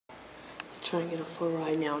Trying to get a full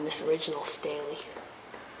ride now on this original Staley.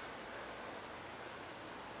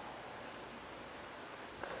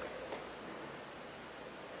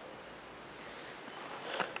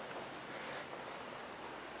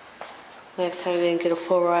 Last time I didn't get a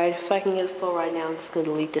full ride. If I can get a full ride now, I'm just going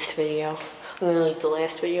to delete this video. I'm going to delete the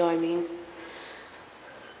last video, I mean.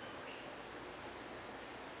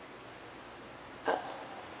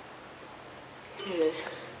 Here it is.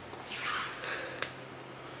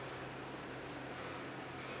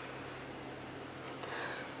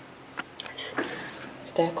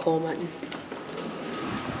 That call button.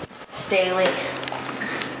 Staley.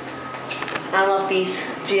 I don't know if these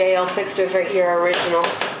GAL fixtures right here are original.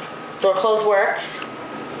 Door close works.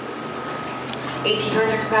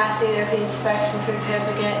 1800 capacity, there's the inspection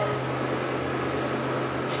certificate.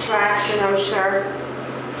 It's traction, I'm sure.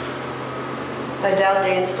 I doubt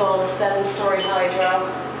they installed a 7-story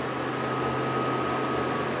hydro.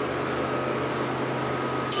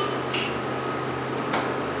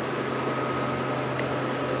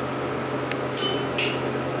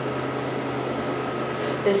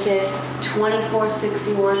 This is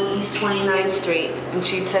 2461 East 29th Street in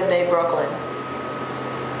Sheepshead Bay, Brooklyn.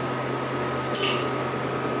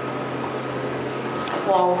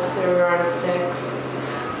 Whoa, here we are on a 6.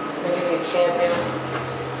 I'll give you a cab view.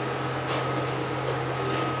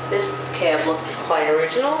 This cab looks quite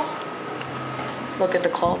original. Look at the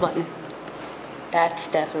call button. That's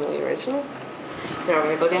definitely original. Now we're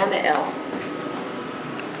going to go down to L.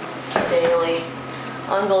 Staley.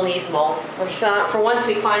 Unbelievable. For once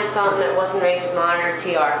we find something that wasn't rated with monitor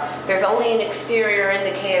TR. There's only an exterior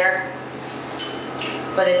indicator,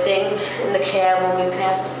 but it dings in the cab when we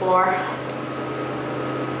pass the floor.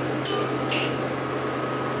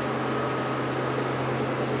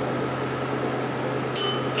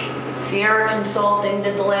 Sierra Consulting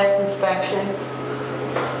did the last inspection.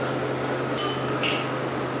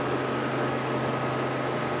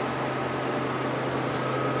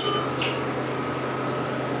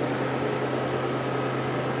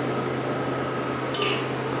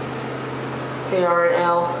 We are in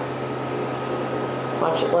L.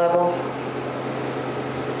 Watch it level.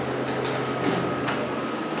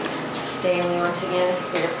 Staley once again.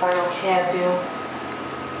 Here's your final cab view.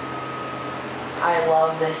 I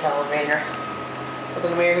love this elevator. Look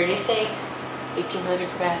in the mirror, here you see 1800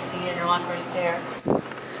 capacity interlock right there.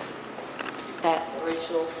 That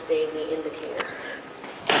original Staley indicator.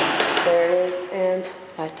 There it is, and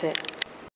that's it.